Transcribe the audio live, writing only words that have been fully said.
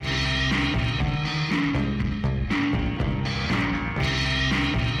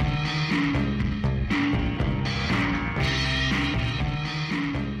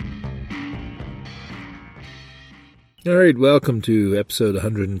All right, welcome to episode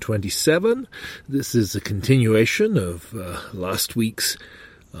 127. This is a continuation of last week's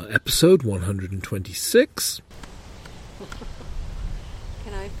episode 126.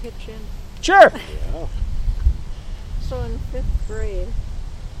 Can I pitch in? Sure. Yeah. So in 5th grade,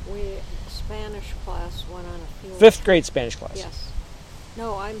 Spanish class went on a field. 5th grade Spanish class. Yes.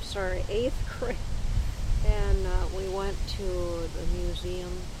 No, I'm sorry, 8th grade. And we went to the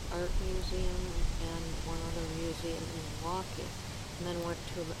museum, art museum, and one other museum in Milwaukee, and then went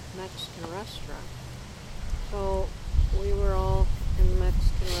to a Mexican restaurant. So we were all in the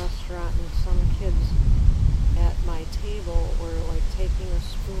Mexican restaurant, and some kids at my table were like taking a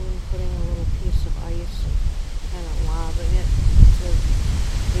spoon, putting a little piece of ice, and kind of lobbing it to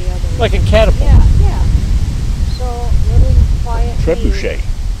the other. Like a catapult. Yeah. So little quiet. Trebuchet.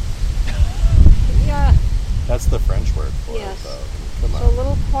 Yeah. That's the French word for Yes. it, though. Come So on.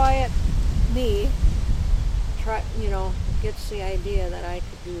 little quiet me gets the idea that I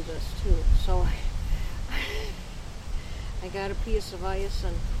could do this too. So I got a piece of ice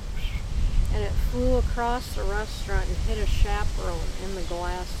and it flew across the restaurant and hit a chaperone in the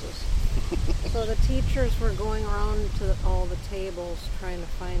glasses. So the teachers were going around to all the tables trying to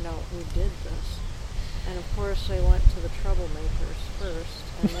find out who did this. And of course they went to the troublemakers first,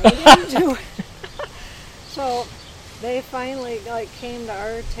 and they didn't do it. So they finally came to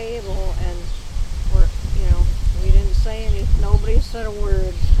our table and we didn't say anything. Nobody said a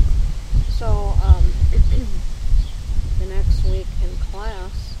word. So the next week in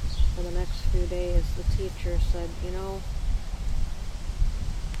class, for the next few days, the teacher said,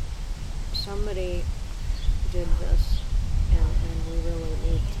 somebody did this, and we really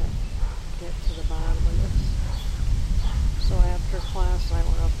need to get to the bottom of this. So after class, I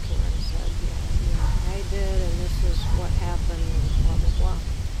went up to her and said, I did, and this is what happened, and blah, blah, blah.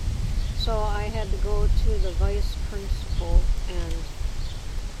 So I had to go to the vice principal and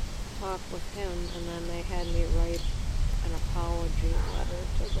talk with him, and then they had me write an apology letter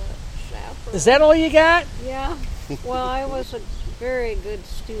to the chaperone. Is that all you got? Yeah. Well, I was a very good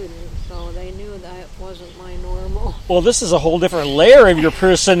student, so they knew that wasn't my normal. Well, this is a whole different layer of your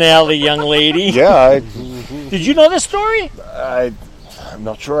personality, young lady. Yeah, Did you know this story? I'm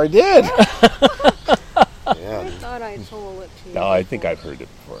not sure I did. I thought I told it to you. No, I think I've heard it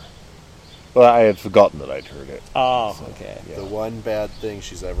before. Well, I had forgotten that I'd heard it. Oh, okay. Yeah. The one bad thing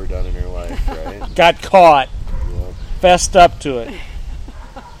she's ever done in her life, right? Got caught. Yep. Fessed up to it.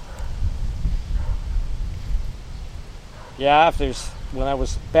 Yeah, when I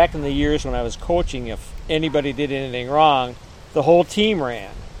was back in the years when I was coaching, if anybody did anything wrong, the whole team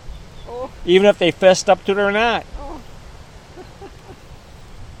ran. Oh. Even if they fessed up to it or not. Oh.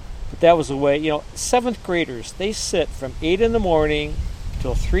 But that was the way, 7th graders, they sit from 8 in the morning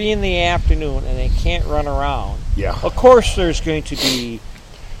till 3 in the afternoon, and they can't run around. Yeah. Of course there's going to be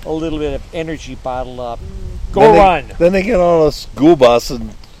a little bit of energy bottled up. Go Then run. Then they get on a school bus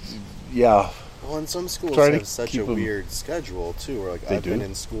and, yeah. Well, and some schools Try to have such keep a 'em- weird schedule, too. Where, They I've been do?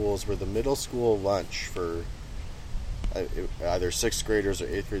 in schools where the middle school lunch for either 6th graders or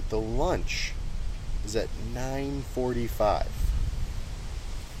 8th grade, the lunch is at 9:45.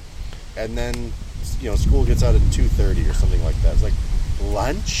 And then, school gets out at 2:30 or something like that. It's like,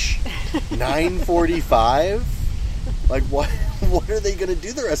 lunch? 9:45? Like, what are they going to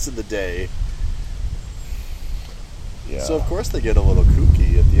do the rest of the day? Yeah. So, of course, they get a little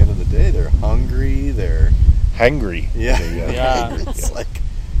kooky at the end of the day. They're hungry, they're... Hangry. Yeah. Yeah. It's like,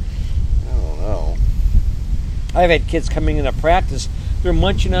 I don't know. I've had kids coming into practice, they're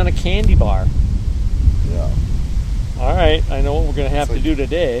munching on a candy bar. Yeah. All right, I know what we're going to have It's to do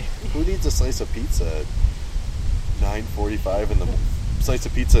today. Who needs a slice of pizza at 9:45 in the slice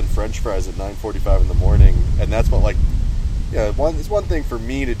of pizza and French fries at 9:45 in the morning? And that's what it's one thing for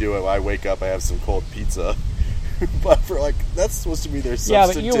me to do it. I wake up, I have some cold pizza, but for that's supposed to be their Yeah,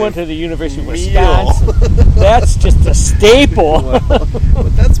 substitute. but you went to the University of meal. Wisconsin. That's just a staple.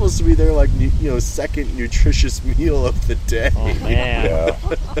 But that's supposed to be their second nutritious meal of the day. Oh, man. Yeah.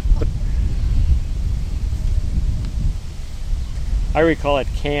 I recall at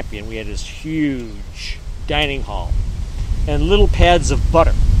camping, we had this huge dining hall and little pads of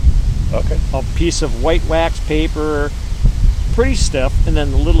butter. Okay. A piece of white wax paper, pretty stiff, and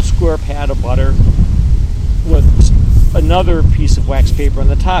then the little square pad of butter with another piece of wax paper on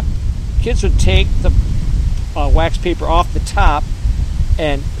the top. Kids would take the wax paper off the top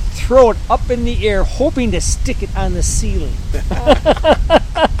and throw it up in the air, hoping to stick it on the ceiling.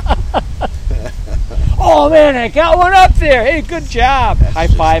 Oh man, I got one up there! Hey, good job! High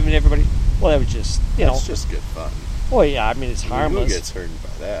five and everybody. Well, that was just, That's just good fun. Well, yeah, I mean, it's Who harmless. gets hurt by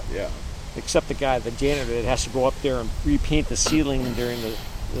that? Yeah. except the janitor that has to go up there and repaint the ceiling during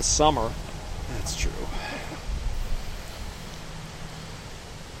the summer. That's true.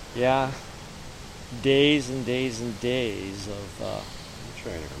 Yeah, days and days and days of. I'm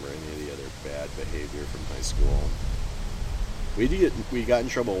trying to remember any of the other bad behavior from high school. We got in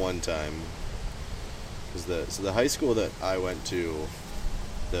trouble one time because the high school that I went to,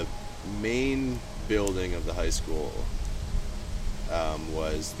 the main building of the high school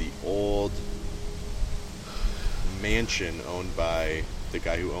was the old mansion owned by the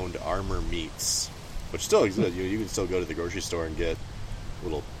guy who owned Armor Meats, which still exists. You can still go to the grocery store and get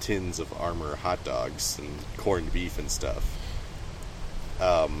little tins of Armor hot dogs and corned beef and stuff.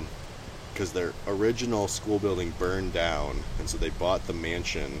 Because their original school building burned down, and so they bought the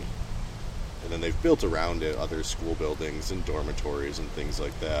mansion, and then they've built around it other school buildings and dormitories and things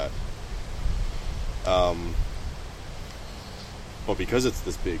like that. But because it's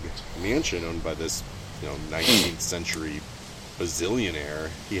this big mansion owned by this, 19th century bazillionaire,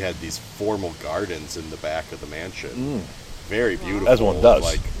 he had these formal gardens in the back of the mansion. Very beautiful. As one does.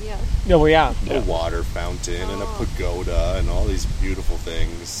 Like a water fountain and a pagoda and all these beautiful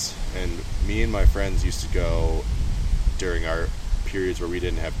things. And me and my friends used to go during our periods where we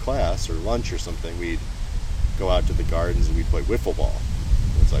didn't have class or lunch or something. We'd go out to the gardens and we'd play wiffle ball.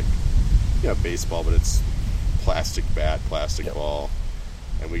 It's like, baseball, but it's plastic bat, plastic ball.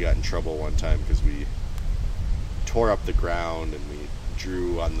 And we got in trouble one time because we tore up the ground and we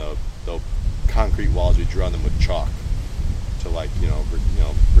drew on the concrete walls. We drew on them with chalk to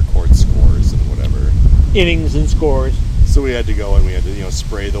record scores and whatever. Innings and scores. So we had to go and we had to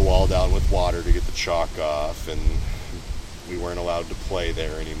spray the wall down with water to get the chalk off, and we weren't allowed to play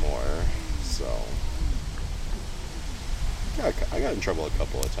there anymore. So I got in trouble a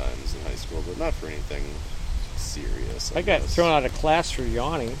couple of times in high school, but not for anything serious. I got thrown out of class for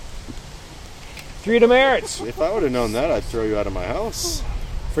yawning. 3 demerits. If I would have known that, I'd throw you out of my house.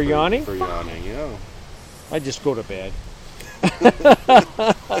 For yawning? For yawning, yeah. I'd just go to bed.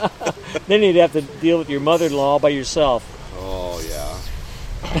 Then you'd have to deal with your mother-in-law by yourself. Oh, yeah.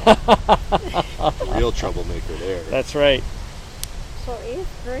 Real troublemaker there. That's right. So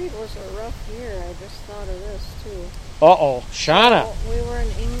 8th grade was a rough year. I just thought of this, too. Uh-oh. Shauna. So we were in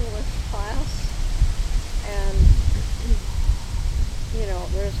English class, and,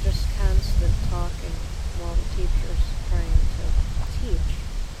 there's just constant talking while the teacher's trying to teach.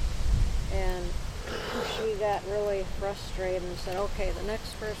 And she got really frustrated and said, okay, the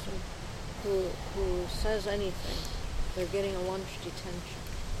next person who says anything, they're getting a lunch detention.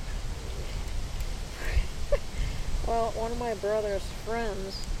 Well, one of my brother's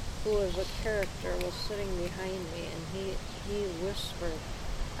friends, who was a character, was sitting behind me, and he whispered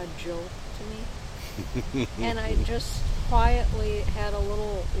a joke to me. And I just quietly had a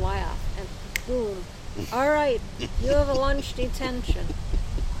little laugh, and boom, all right, you have a lunch detention.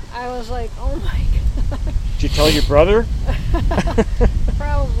 I was like, oh my God. Did you tell your brother?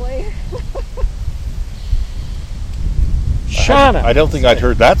 Probably. Shauna. I don't think I'd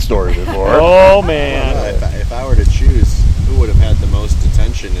heard that story before. Oh, man. If I were to choose who would have had the most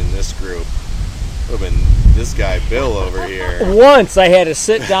detention in this group, it would have been this guy, Bill, over here. Once I had to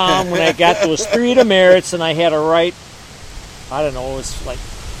sit down when I got those 3 demerits, and I had to write, I don't know, it was like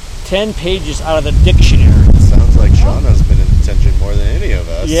 10 pages out of the dictionary. Sounds like Shauna's been in detention more than any of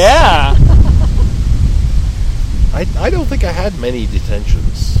us. Yeah. I don't think I had many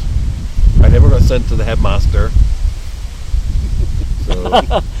detentions. I never got sent to the headmaster.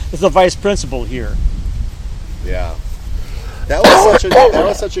 So. It's the vice principal here. Yeah. That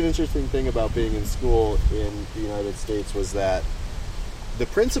was such an interesting thing about being in school in the United States, was that the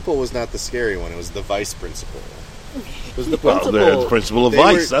principal was not the scary one, it was the vice principal. Because the principal, the principal of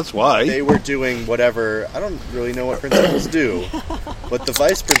vice, that's why. They were doing whatever, I don't really know what principals do, but the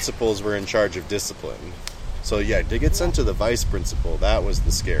vice principals were in charge of discipline. So yeah, to get sent to the vice principal, that was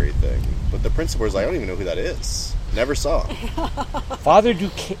the scary thing. But the principal was like, I don't even know who that is. Never saw him. Father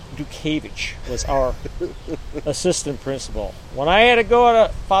Dukevich was our assistant principal. When I had to go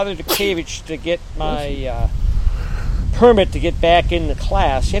to Father Dukevich to get my permit to get back in the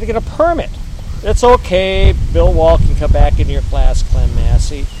class, you had to get a permit. It's okay, Bill Wall can come back into your class, Clem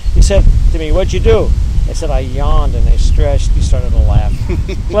Massey. He said to me, what'd you do? I said, I yawned and I stretched. He started to laugh.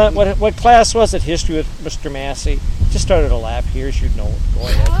 Clem, what class was it? History with Mr. Massey. Just started to laugh. Here's your note. Go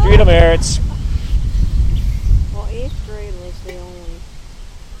ahead. 3 demerits. Well, 8th grade was the only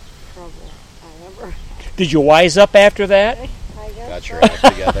trouble I ever had. Did you wise up after that? I guess Got so. your act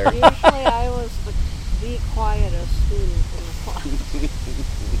together. Usually I was the quietest student in the class.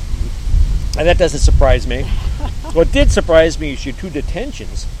 And that doesn't surprise me. What did surprise me is your 2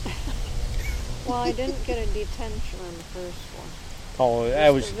 detentions. Well, I didn't get a detention on the first one. Oh, Just I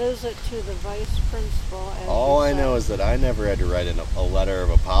was. a visit to the vice principal. As All you I know said. is that I never had to write a letter of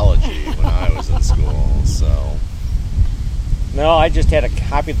apology when I was in school. So No, I just had a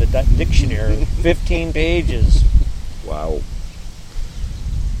copy of the dictionary, 15 pages. Wow.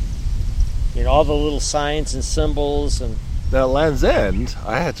 You know, all the little signs and symbols and. Now, at Land's End,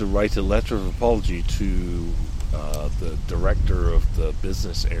 I had to write a letter of apology to the director of the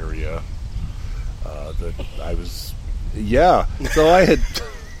business area. That I was, yeah. So I had,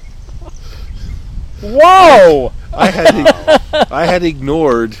 Whoa! I had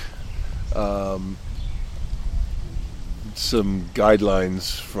ignored some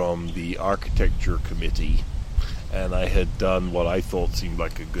guidelines from the architecture committee, and I had done what I thought seemed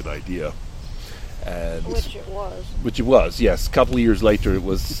like a good idea. And Which it was. which it was, yes. A couple of years later, it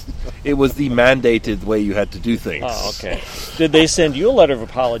was the mandated way you had to do things. Oh, okay. Did they send you a letter of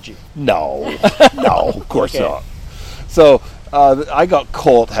apology? No, no, of course Okay. not. So I got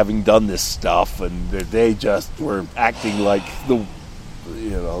caught having done this stuff, and they just were acting like the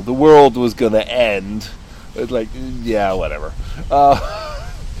world was going to end. It's like, yeah, whatever.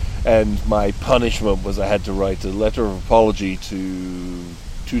 And my punishment was I had to write a letter of apology to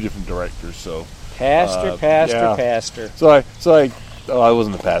 2 different directors. So. Pastor. So I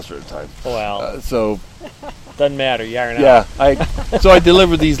wasn't a pastor at the time. Well, So doesn't matter. You are not. yeah, I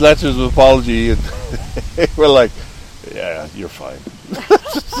delivered these letters of apology, and they were like, "Yeah, you're fine.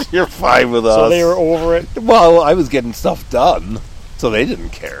 You're fine with us." So they were over it. Well, I was getting stuff done, so they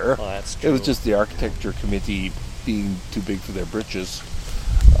didn't care. Well, that's true. It was just the architecture committee being too big for their britches.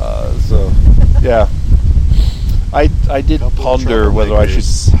 So yeah, I did Couple ponder whether I should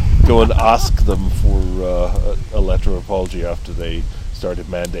troublemakers. go and ask them for a letter of apology after they started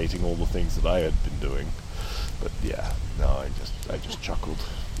mandating all the things that I had been doing. But yeah, no, I just chuckled.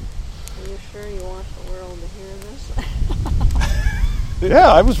 Are you sure you want the world to hear this?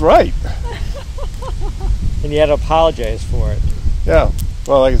 Yeah, I was right. And you had to apologize for it. Yeah.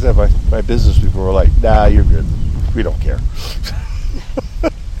 Well, like I said, my business people were like, "Nah, you're good. We don't care."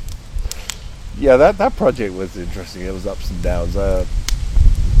 Yeah, that project was interesting. It was ups and downs.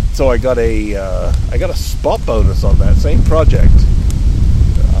 So I got a spot bonus on that same project.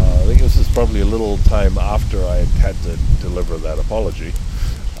 I think this was probably a little time after I had to deliver that apology,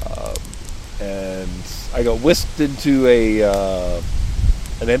 and I got whisked into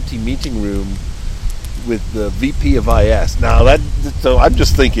an empty meeting room with the VP of IS. Now so I'm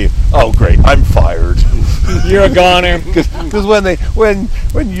just thinking, oh great, I'm fired. You're a goner. Because when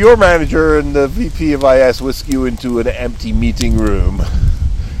your manager and the VP of IS whisk you into an empty meeting room,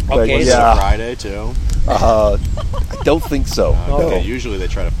 Okay, Was so- it Friday too? I don't think so. Okay, No. usually they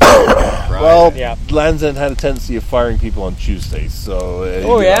try to fire you on Friday. Well, Yeah. Land's End had a tendency of firing people on Tuesdays, so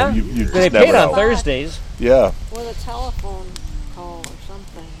Oh, you yeah? know, you They just paid never on know. Thursdays. Yeah. With a telephone call or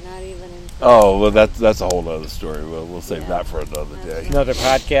something, not even in person. Oh well, that's a whole other story. We'll save Yeah. that for another day. Another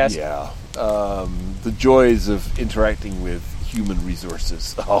podcast. Yeah. The joys of interacting with human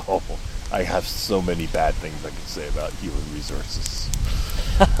resources. Oh, I have so many bad things I could say about human resources.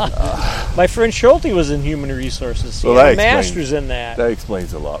 My friend Schulte was in human resources. He Well, had that a explains- master's in that. That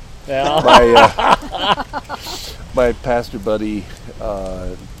explains a lot. Yeah. My pastor buddy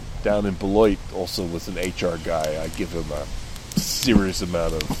down in Beloit also was an HR guy. I give him a serious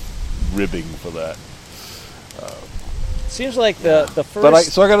amount of ribbing for that. Seems like the first. But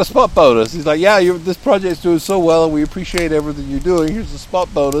so I got a spot bonus. He's like, "Yeah, this project's doing so well, and we appreciate everything you're doing. Here's a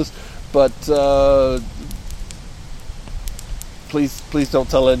spot bonus, but please don't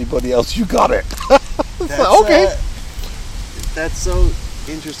tell anybody else you got it." That's, okay. That's so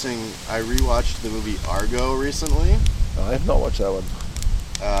interesting. I rewatched the movie Argo recently, I have not watched that one.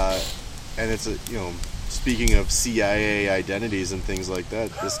 and it's speaking of CIA identities and things like that,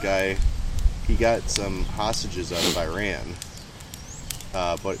 this guy, he got some hostages out of Iran,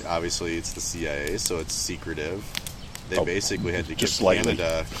 but obviously it's the CIA, so it's secretive. They Oh, basically had to give just slightly.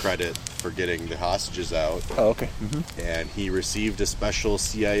 Canada credit for getting the hostages out, Oh, okay. and he received a special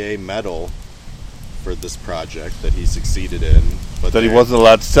CIA medal for this project that he succeeded in. But That he they- wasn't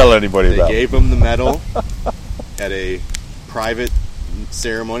allowed to tell anybody They about. gave him the medal at a private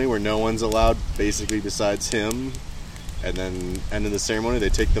ceremony where no one's allowed, basically, besides him. And then, end of the ceremony, they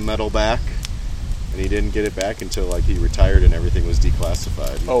take the medal back, and he didn't get it back until he retired and everything was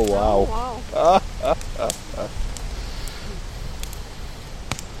declassified. Oh wow. Oh, wow.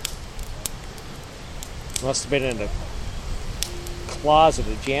 Must have been in a closet,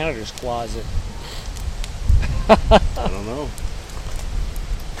 a janitor's closet. I don't know.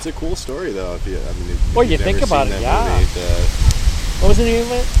 It's a cool story, though. If Well, you've you think never about seen it, that yeah. movie, What was the name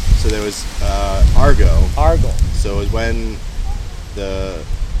of it? So there was Argo. Argo. So it was when the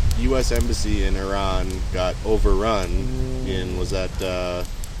U.S. Embassy in Iran got overrun in, was that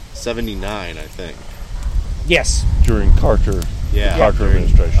 79, I think. Yes. During Carter, Yeah. the Carter during,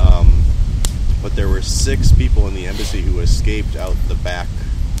 administration. But there were 6 people in the embassy who escaped out the back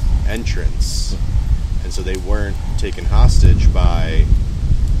entrance. And so they weren't taken hostage by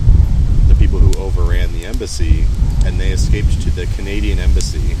the people who overran the embassy, and they escaped to the Canadian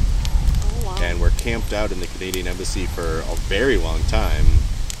embassy Oh, wow. and were camped out in the Canadian embassy for a very long time.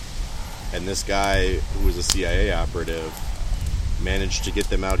 And this guy, who was a CIA operative, managed to get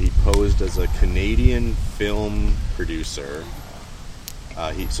them out. He posed as a Canadian film producer.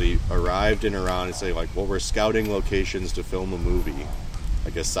 So he arrived in Iran and said, like, well, we're scouting locations to film a movie,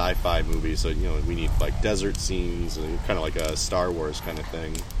 like a sci-fi movie. So, you know, we need, like, desert scenes, kind of like a Star Wars kind of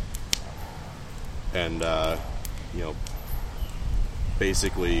thing. And, you know,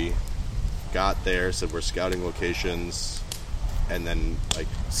 basically got there, said we're scouting locations, and then, like,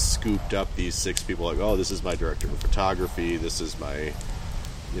 scooped up these 6 people, like, oh, this is my director of photography, this is my,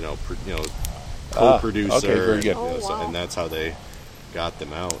 co-producer. Okay, very good. Oh, wow. And that's how they got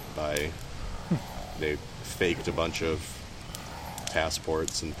them out, by they faked a bunch of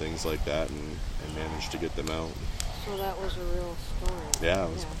passports and things like that, and managed to get them out. So that was a real story. Yeah,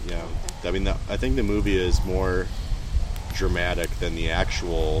 yeah. Okay. I mean, I think the movie is more dramatic than the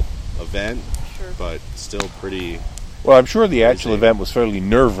actual event, Sure. but still pretty. Well, I'm sure the actual Crazy. event was fairly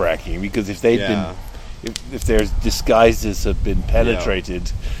nerve-wracking, because if they'd Yeah. been, if their disguises had been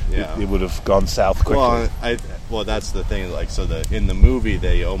penetrated, Yeah. it would have gone south quickly. Well, that's the thing. Like, so in the movie,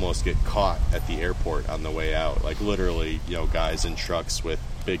 they almost get caught at the airport on the way out. Like, literally, guys in trucks with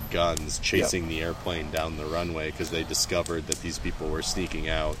big guns chasing the airplane down the runway because they discovered that these people were sneaking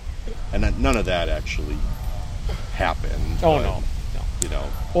out, and none of that actually happened. Oh, but, no.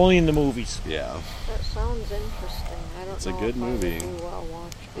 Only in the movies. Yeah. That sounds interesting. I don't It's know a good if movie. I would do well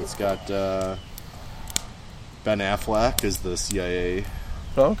watching. It's got Ben Affleck as the CIA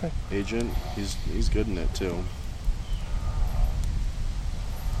Oh, okay. agent. He's good in it too.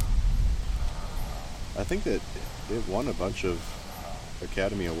 I think that it won a bunch of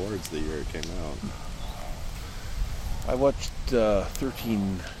Academy Awards the year it came out. I watched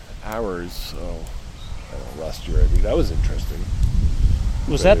 13 Hours last year, I think. That was interesting.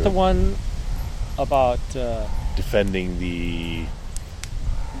 Was that the one about Defending the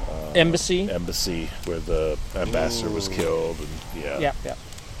embassy? embassy where the ambassador was killed, and Yeah.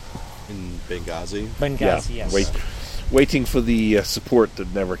 In Benghazi. Benghazi, yes. waiting for the support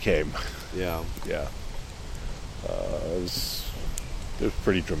that never came. Yeah. Yeah, it was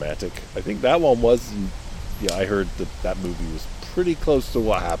pretty dramatic. I think that one was. Yeah, I heard that movie was pretty close to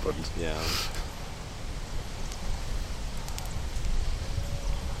what happened. Yeah.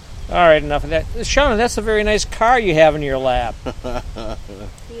 All right, enough of that. Shauna, that's a very nice car you have in your lap.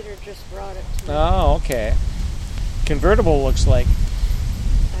 Peter just brought it to me. Oh, okay. Convertible looks like.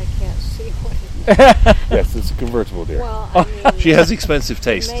 I can't see what Yes, it's a convertible, dear. Well, I mean, She has expensive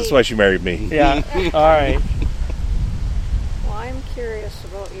taste. That's why she married me. Yeah. All right. well, I'm curious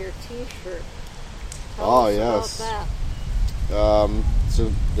about your T-shirt. Tell Oh, us yes. about that.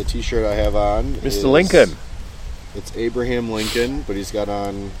 So the T-shirt I have on, Mr. Lincoln. It's Abraham Lincoln, but he's got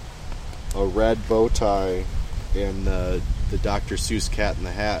on a red bow tie and the Dr. Seuss Cat in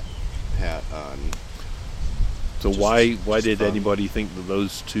the Hat on. So Just- why just did fun. anybody think that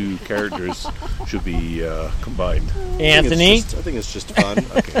those two characters should be combined? Anthony? I think it's just fun.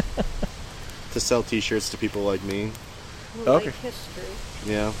 Okay. To sell T-shirts to people like me. Who Okay. like history.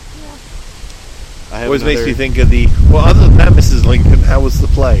 Yeah. I have Always makes another- me think of the. Well, other than that, Mrs. Lincoln, how was the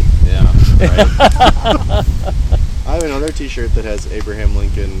play? Yeah. Right. I have another T-shirt that has Abraham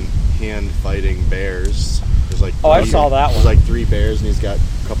Lincoln hand fighting bears. There's like Oh, I saw that There's one. like 3 bears, and he's got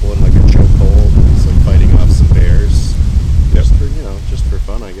a couple in like a chokehold. And he's like fighting off some bears. Just for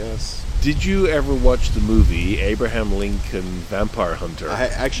fun, I guess. Did you ever watch the movie Abraham Lincoln Vampire Hunter? I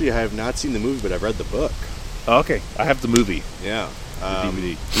have not seen the movie, but I've read the book. Oh, okay, I have the movie. Yeah.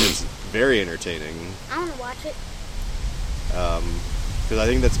 DVD. It's very entertaining. I want to watch it. Because I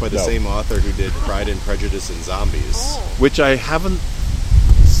think that's by the No. same author who did Pride and Prejudice and Zombies. Oh, Which I haven't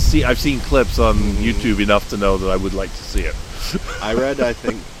seen. I've seen clips on YouTube enough to know that I would like to see it. I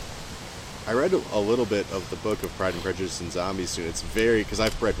read a little bit of the book of Pride and Prejudice and Zombies too. It's very, because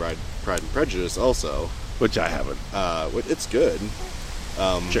I've read Pride and Prejudice also. Which I haven't. It's good.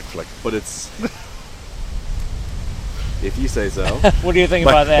 Chick flick. But it's If you say so. What do you think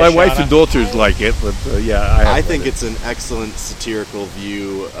about that, My wife Shauna? and daughters like it, but I think it's an excellent satirical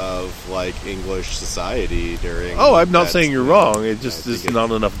view of like English society during. Oh, I'm not that saying you're time. wrong. It just I think there's it's-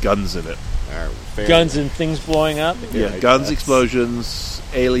 not enough guns in it. All right, fair Guns enough. and things blowing up. Yeah, Right, guns, that's- explosions,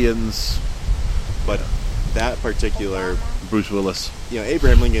 aliens, But that particular, Bruce Willis.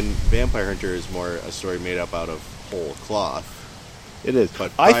 Abraham Lincoln Vampire Hunter is more a story made up out of whole cloth. It is.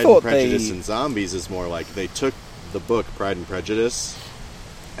 But I Pride thought and Prejudice they. and Zombies is more like they took the book Pride and Prejudice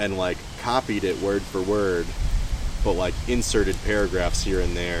and like copied it word for word, but like inserted paragraphs here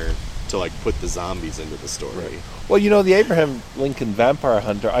and there to like put the zombies into the story. Well, the Abraham Lincoln Vampire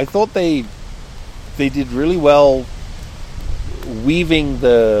Hunter. I thought they did really well weaving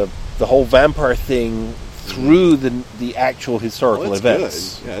the whole vampire thing through the actual historical Well, it's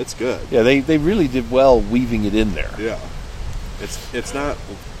events. good. Yeah, it's good. Yeah, they really did well weaving it in there. Yeah. It's not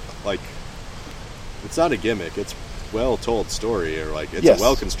like it's not a gimmick. It's well told story, or like it's Yes. a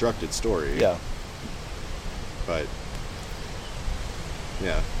well constructed story. Yeah, But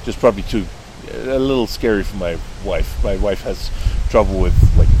yeah. just probably a little scary for my wife. My wife has trouble with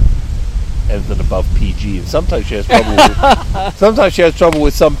like anything above PG, and sometimes she has trouble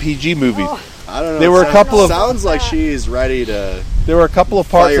with some PG movies. I don't know. There were a couple of- sounds like she's ready to There were a couple of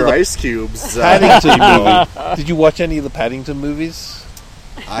parts fire of the ice cubes. Paddington movie. Did you watch any of the Paddington movies?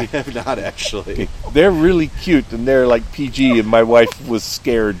 I have not actually. They're really cute and they're like PG, and my wife was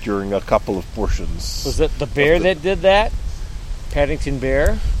scared during a couple of portions. Was it the bear that did that? Paddington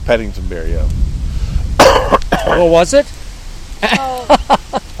Bear? Paddington Bear, yeah. What was it? Oh.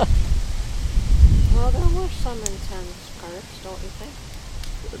 Well, there were some intense parts, don't you think?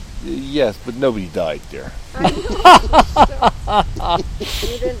 Yes, but nobody died there. You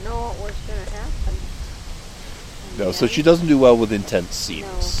didn't know what was going to happen. No, so she doesn't do well with intense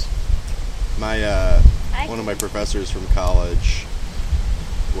scenes. My one of my professors from college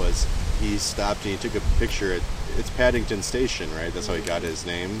he stopped and he took a picture at it's Paddington Station, right? That's how he got his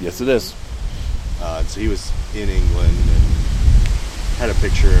name. Yes, it is. So he was in England and had a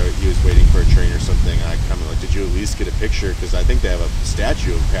picture. He was waiting for a train or something. And I kind of like, did you at least get a picture? Because I think they have a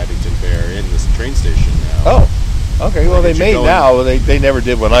statue of Paddington Bear in this train station now. Oh, okay. Well, they Did you may go now. They never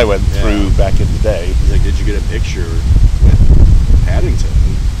did when I went through back in the day. He's like, did you get a picture with Paddington?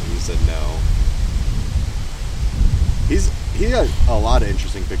 And he said no. He has a lot of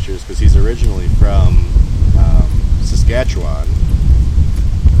interesting pictures because he's originally from Saskatchewan.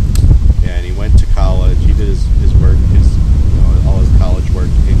 Yeah, and he went to college. He did his work, all his college work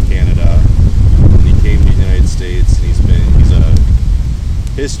in Canada. And he came to the United States, and he's a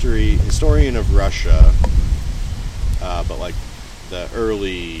historian of Russia, but like the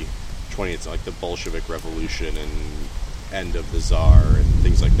early 20th, like the Bolshevik Revolution and end of the Tsar and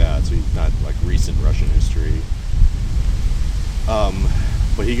things like that. So he's not like recent Russian history.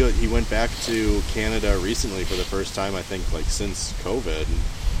 But he went back to Canada recently for the first time, I think, like since COVID,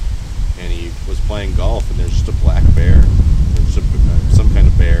 and he was playing golf, and there's just a black bear, or some kind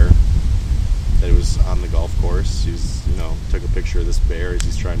of bear that was on the golf course. He's took a picture of this bear as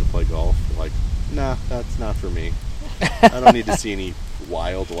he's trying to play golf. Like, nah, that's not for me. I don't need to see any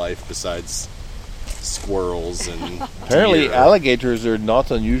wildlife besides squirrels and Apparently, deer. alligators are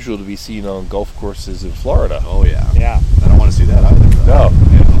not unusual to be seen on golf courses in Florida. Oh yeah. Yeah. I don't want to see that either. No.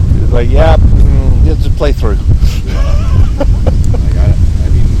 Yeah. It's like, it's a playthrough. Like I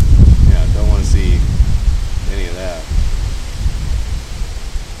mean, yeah, don't want to see any of that.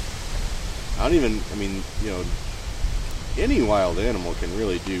 Any wild animal can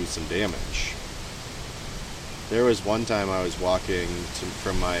really do some damage. There was one time I was walking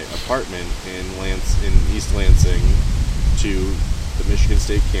from my apartment in East Lansing to the Michigan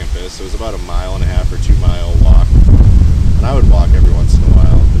State campus. It was about 1.5 mile or 2 mile walk. And I would walk every once in a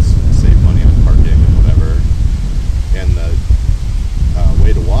while because I save money on parking and whatever. And the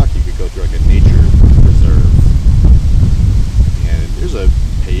way to walk, you could go through like a nature reserve. And there's a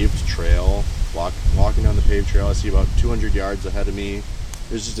paved trail. Walking down the paved trail, I see about 200 yards ahead of me,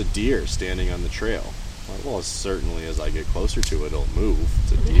 there's just a deer standing on the trail. I'm like, well, certainly as I get closer to it, it'll move.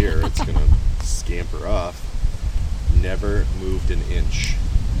 It's a deer. It's going to scamper off. Never moved an inch.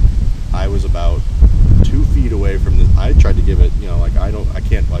 I was about 2 feet away from the... I tried to give it, I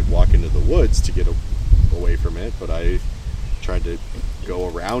can't walk into the woods to get away from it, but I tried to go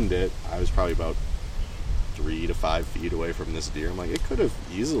around it. I was probably about 3 to 5 feet away from this deer. I'm like, it could have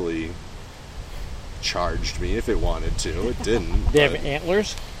easily charged me if it wanted to. It didn't. They have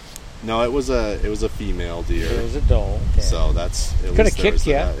antlers? No, it was a female deer. It was a doe. Okay. So that's at Coulda least there kicked was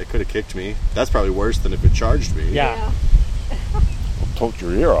ya. that. It could have kicked me. That's probably worse than if it charged me. Yeah. Poked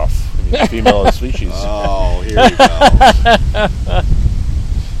your ear off. I female of the species. Oh, here we go.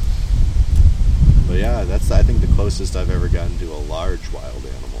 But yeah, that's, I think, the closest I've ever gotten to a large wild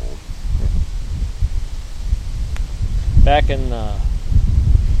animal. Back in the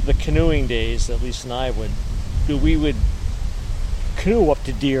canoeing days that Lisa and I would do, we would canoe up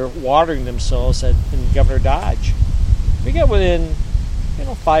to deer watering themselves in Governor Dodge. We got within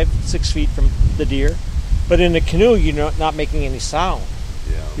 5-6 feet from the deer, but in the canoe you're not making any sound.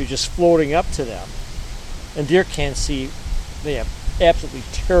 Yeah. You're just floating up to them, and deer can't see. They have absolutely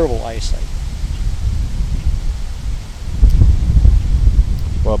terrible eyesight.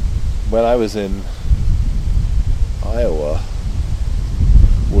 Well, when I was in Iowa,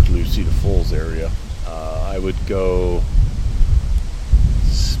 Waterloo, Cedar Falls area, I would go,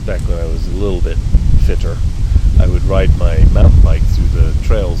 back when I was a little bit fitter, I would ride my mountain bike through the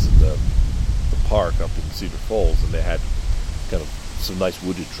trails in the park up in Cedar Falls, and they had kind of some nice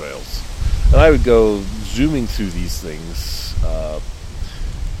wooded trails. And I would go zooming through these things,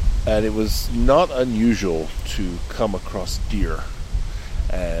 and it was not unusual to come across deer.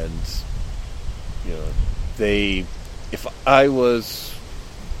 And, if I was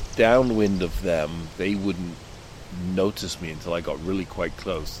downwind of them, they wouldn't notice me until I got really quite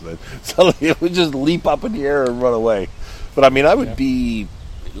close. Then suddenly it would just leap up in the air and run away. But I mean, I would be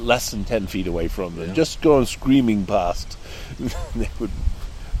less than 10 feet away from them, just going screaming past. They would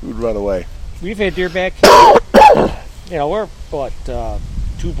run away. We've had deer back here. We're about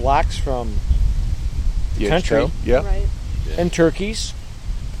 2 blocks from the country. Yeah. Right. And turkeys.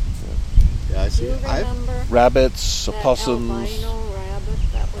 Yeah, I Do see. you remember Rabbits, that opossums. albino rabbit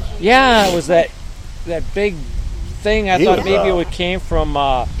that was in Yeah, it was that big thing. I He thought was, maybe it came from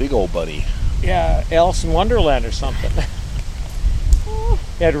big old bunny. Alice in Wonderland or something.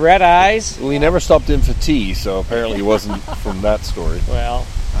 He had red eyes. Well, he never stopped in for tea, so apparently he wasn't from that story. Well,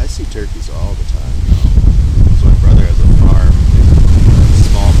 I see turkeys all the time now. So my brother has a farm, a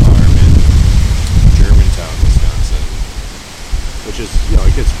small farm in Germantown, Wisconsin, which is, it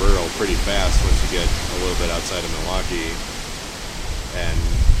gets rural pretty fast once you get a little bit outside of Milwaukee. And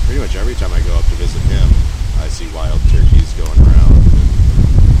pretty much every time I go up to visit him, I see wild turkeys going around.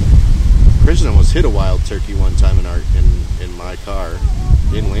 Christian almost hit a wild turkey one time in my car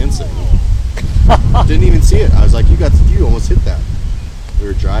in Lansing. Didn't even see it. I was like, you almost hit that. We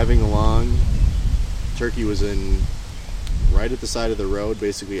were driving along. Turkey was right at the side of the road,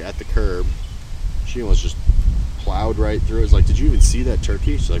 basically at the curb. She almost just plowed right through. I was like, did you even see that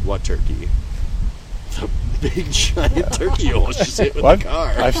turkey? She's like, what turkey? The big giant turkey almost just hit with the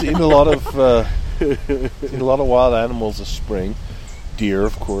car. I've seen a lot of wild animals this spring. Deer,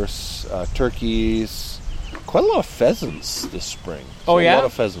 of course, turkeys, quite a lot of pheasants this spring. Oh, yeah? A lot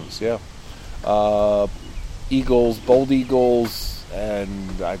of pheasants, yeah. Eagles, bald eagles,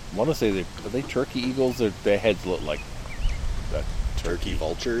 and I want to say are they turkey eagles? Their heads look like Turkey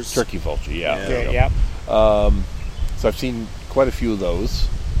vultures? turkey vulture, yeah. There you go. yeah. So I've seen quite a few of those.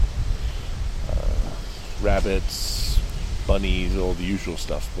 Rabbits, bunnies, all the usual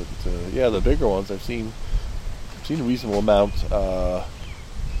stuff. But the bigger ones I've seen a reasonable amount.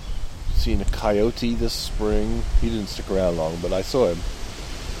 Seen a coyote this spring. He didn't stick around long, but I saw him.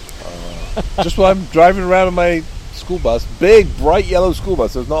 Just while I'm driving around in my school bus, big, bright yellow school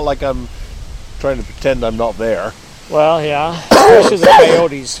bus. So it's not like I'm trying to pretend I'm not there. Well, yeah. Especially the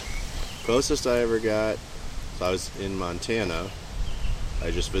coyotes. Closest I ever got, so I was in Montana.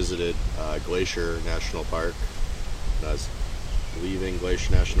 I just visited Glacier National Park. And I was leaving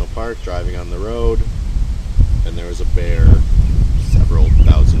Glacier National Park, driving on the road, and there was a bear several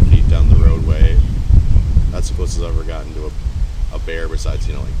thousand feet down the roadway. That's the closest I've ever gotten to a bear besides,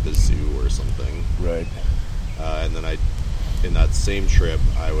 like the zoo or something. Right. And then in that same trip,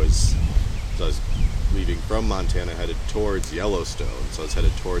 I was leaving from Montana, headed towards Yellowstone. So I was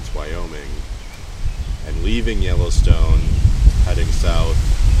headed towards Wyoming. And leaving Yellowstone, heading south,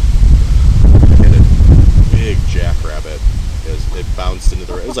 I hit a big jackrabbit. It bounced into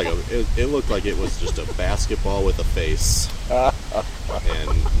the road. It was like it looked like it was just a basketball with a face. And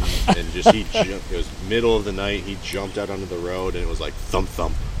just it was middle of the night. He jumped out onto the road, and it was like thump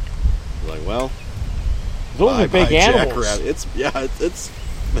thump. I was like, well, those are big animals. It's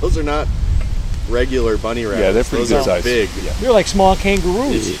those are not regular bunny rabbits. Yeah, they're pretty those good are size. big. Yeah. They're like small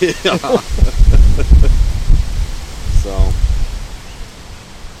kangaroos. Yeah. So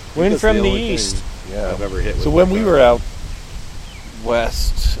Wind that's from the only east. thing Yeah. I've ever hit with So when my we car. were out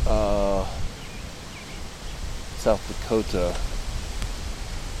west, South Dakota,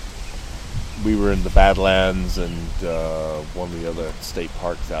 we were in the Badlands and one of the other state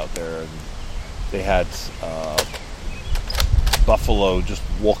parks out there, and they had buffalo just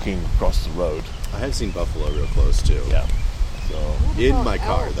walking across the road. I have seen buffalo real close too. Yeah. So What In about my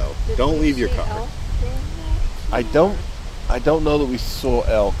car, elk? though. Did Don't we leave your see car. elk doing that? I don't know that we saw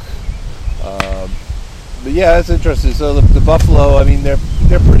elk. But yeah, it's interesting. So the buffalo, I mean, they're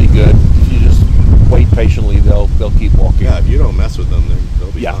pretty good. If you just wait patiently, they'll keep walking. Yeah, if you don't mess with them,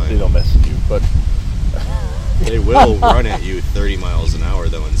 they'll be Yeah, fine. they don't mess with you. But They will run at you 30 miles an hour,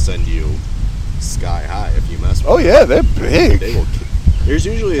 though, and send you sky high if you mess with them. oh yeah, they're big. They will. There's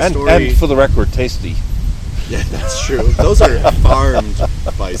usually a and, story. and for the record, tasty. Yeah, that's true. Those are farmed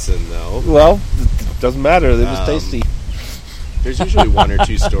bison, though. Well, doesn't matter. They're just Um, tasty. There's usually one or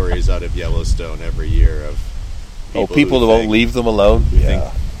two stories out of Yellowstone every year of People who that won't think- leave them alone. who think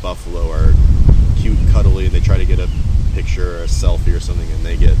buffalo are cute and cuddly, and they try to get a picture or a selfie or something, and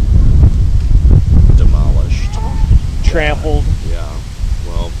they get demolished. Trampled, Yeah.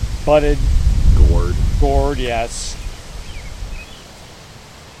 Well, butted, gored. gored, yes.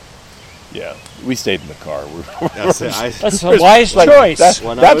 Yeah, we stayed in the car. That's it. That's a wise choice. That's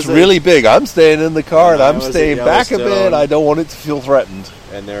When I was really big. I'm staying in the car and When I I'm was at staying back a bit. Yellowstone- I don't want it to feel threatened.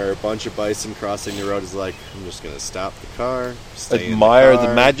 And there are a bunch of bison crossing the road. It's like, I'm just going to stop the car, stay Admire in the the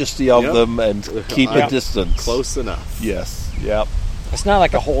car. majesty of Yep. them and keep a I'm distance. Close enough. Yes. Yep. It's not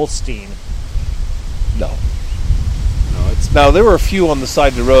like a Holstein. No. No, it's Now there were a few on the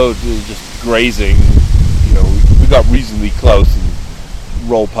side of the road just grazing. You know, we got reasonably close and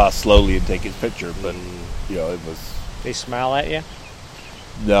rolled past slowly and take his picture, but you know, it was They smile at you?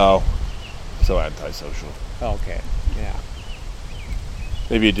 no, so antisocial. Okay, yeah.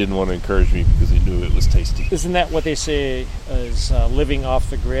 Maybe it didn't want to encourage me because it knew it was tasty. Isn't that what they say is living off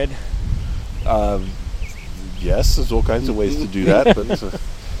the grid? Yes, there's all kinds of ways to do that,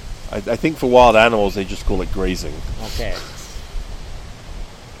 but I think for wild animals they just call it grazing. Okay.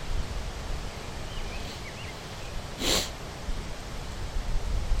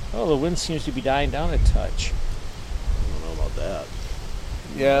 Oh, the wind seems to be dying down a touch. I don't know about that.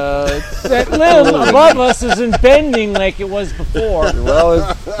 Yeah. That limb above us isn't bending like it was before.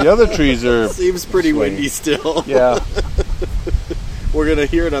 Well, the other trees are. Seems pretty swinging. windy still. Yeah. We're going to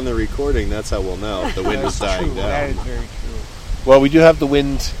hear it on the recording. That's how we'll know if the wind is dying That is down. very true. Well, we do have the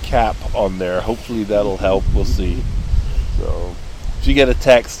wind cap on there. Hopefully that'll help. We'll see. So, if you get a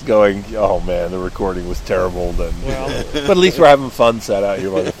text going, "Oh man, the recording was terrible," then. Well, But at least we're having fun sat out here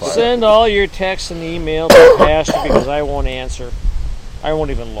by the fire. send all your texts and emails to Pastor because I won't answer. I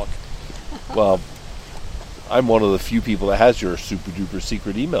won't even look. Well, I'm one of the few people that has your super duper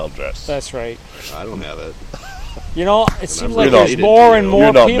secret email address. That's right. I don't have it. You know, it seems I'm like related there's to more you. and You're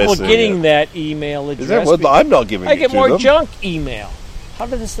more not people missing getting it. that email address. Is that what? I'm not giving I it get to more them. junk email. How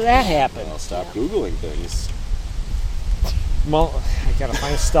did that happen? I'll stop Googling things. Well, I gotta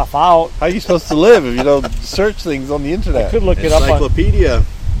find stuff out. How are you supposed to live if you don't search things on the internet? Could look it up on. Encyclopedia.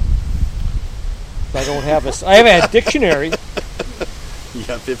 I don't have a. I have a dictionary You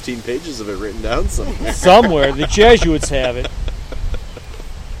got 15 pages of it written down somewhere. somewhere. The Jesuits have it.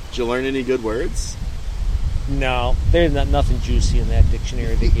 Did you learn any good words? No, there's nothing juicy in that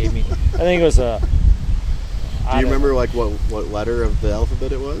dictionary they gave me. I think it was a. Do you remember like what letter of the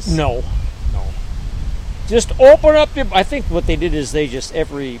alphabet it was? No. Just open up your. I think what they did is they just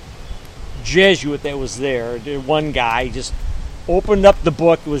every Jesuit that was there, one guy just opened up the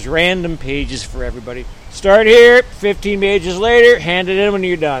book. It was random pages for everybody. Start here. 15 pages later, hand it in when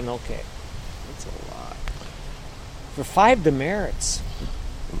you're done. Okay. That's a lot. For 5 demerits.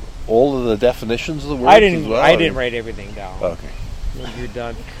 All of the definitions of the words. I didn't. As well? I didn't write everything down. Okay. When you're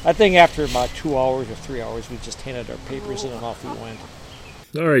done. I think after about 2 hours or 3 hours, we just handed our papers in and off we went.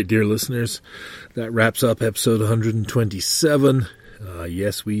 All right, dear listeners, that wraps up episode 127.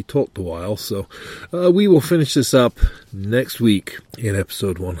 Yes, we talked a while, so we will finish this up next week in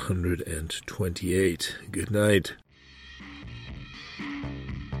episode 128. Good night.